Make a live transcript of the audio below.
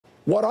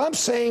What I'm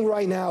saying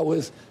right now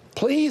is,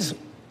 please,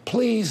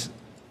 please,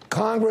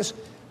 Congress,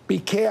 be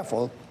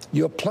careful.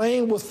 You're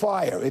playing with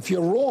fire. If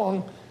you're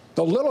wrong,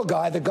 the little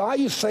guy, the guy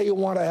you say you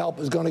want to help,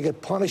 is going to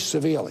get punished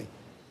severely.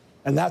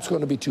 And that's going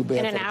to be too bad.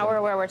 In an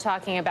hour where we're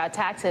talking about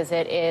taxes,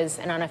 it is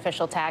an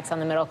unofficial tax on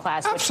the middle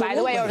class, which, by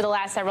the way, over the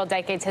last several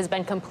decades has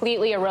been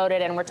completely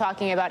eroded. And we're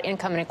talking about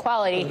income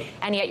inequality,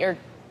 and yet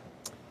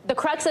the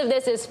crux of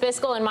this is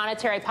fiscal and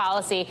monetary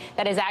policy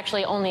that is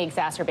actually only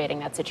exacerbating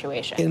that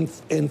situation.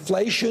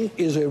 Inflation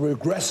is a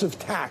regressive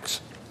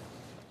tax.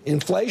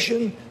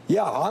 Inflation,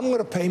 yeah, I'm going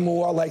to pay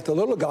more like the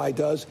little guy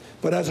does,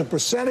 but as a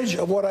percentage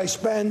of what I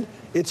spend,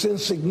 it's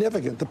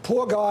insignificant. The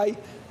poor guy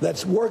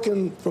that's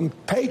working from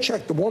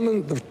paycheck, the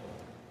woman,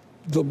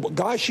 the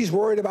guy she's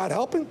worried about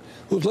helping,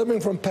 who's living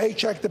from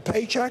paycheck to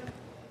paycheck,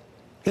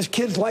 his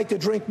kids like to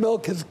drink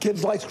milk, his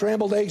kids like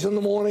scrambled eggs in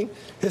the morning,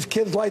 his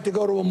kids like to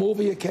go to a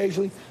movie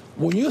occasionally.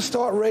 When you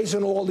start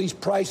raising all these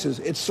prices,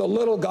 it's the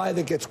little guy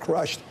that gets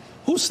crushed.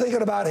 Who's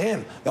thinking about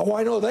him? Oh,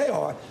 I know they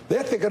are.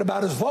 They're thinking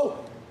about his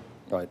vote.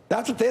 Right.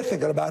 That's what they're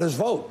thinking about, his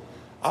vote.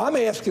 I'm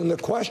asking the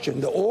question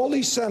to all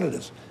these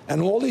senators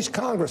and all these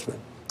congressmen,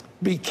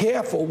 be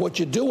careful what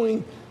you're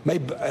doing.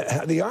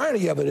 The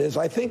irony of it is,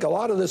 I think a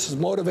lot of this is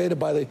motivated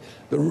by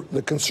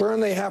the concern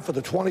they have for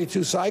the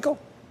 22 cycle.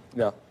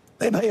 Yeah.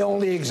 They may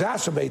only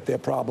exacerbate their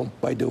problem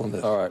by doing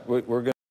this. All right. We're going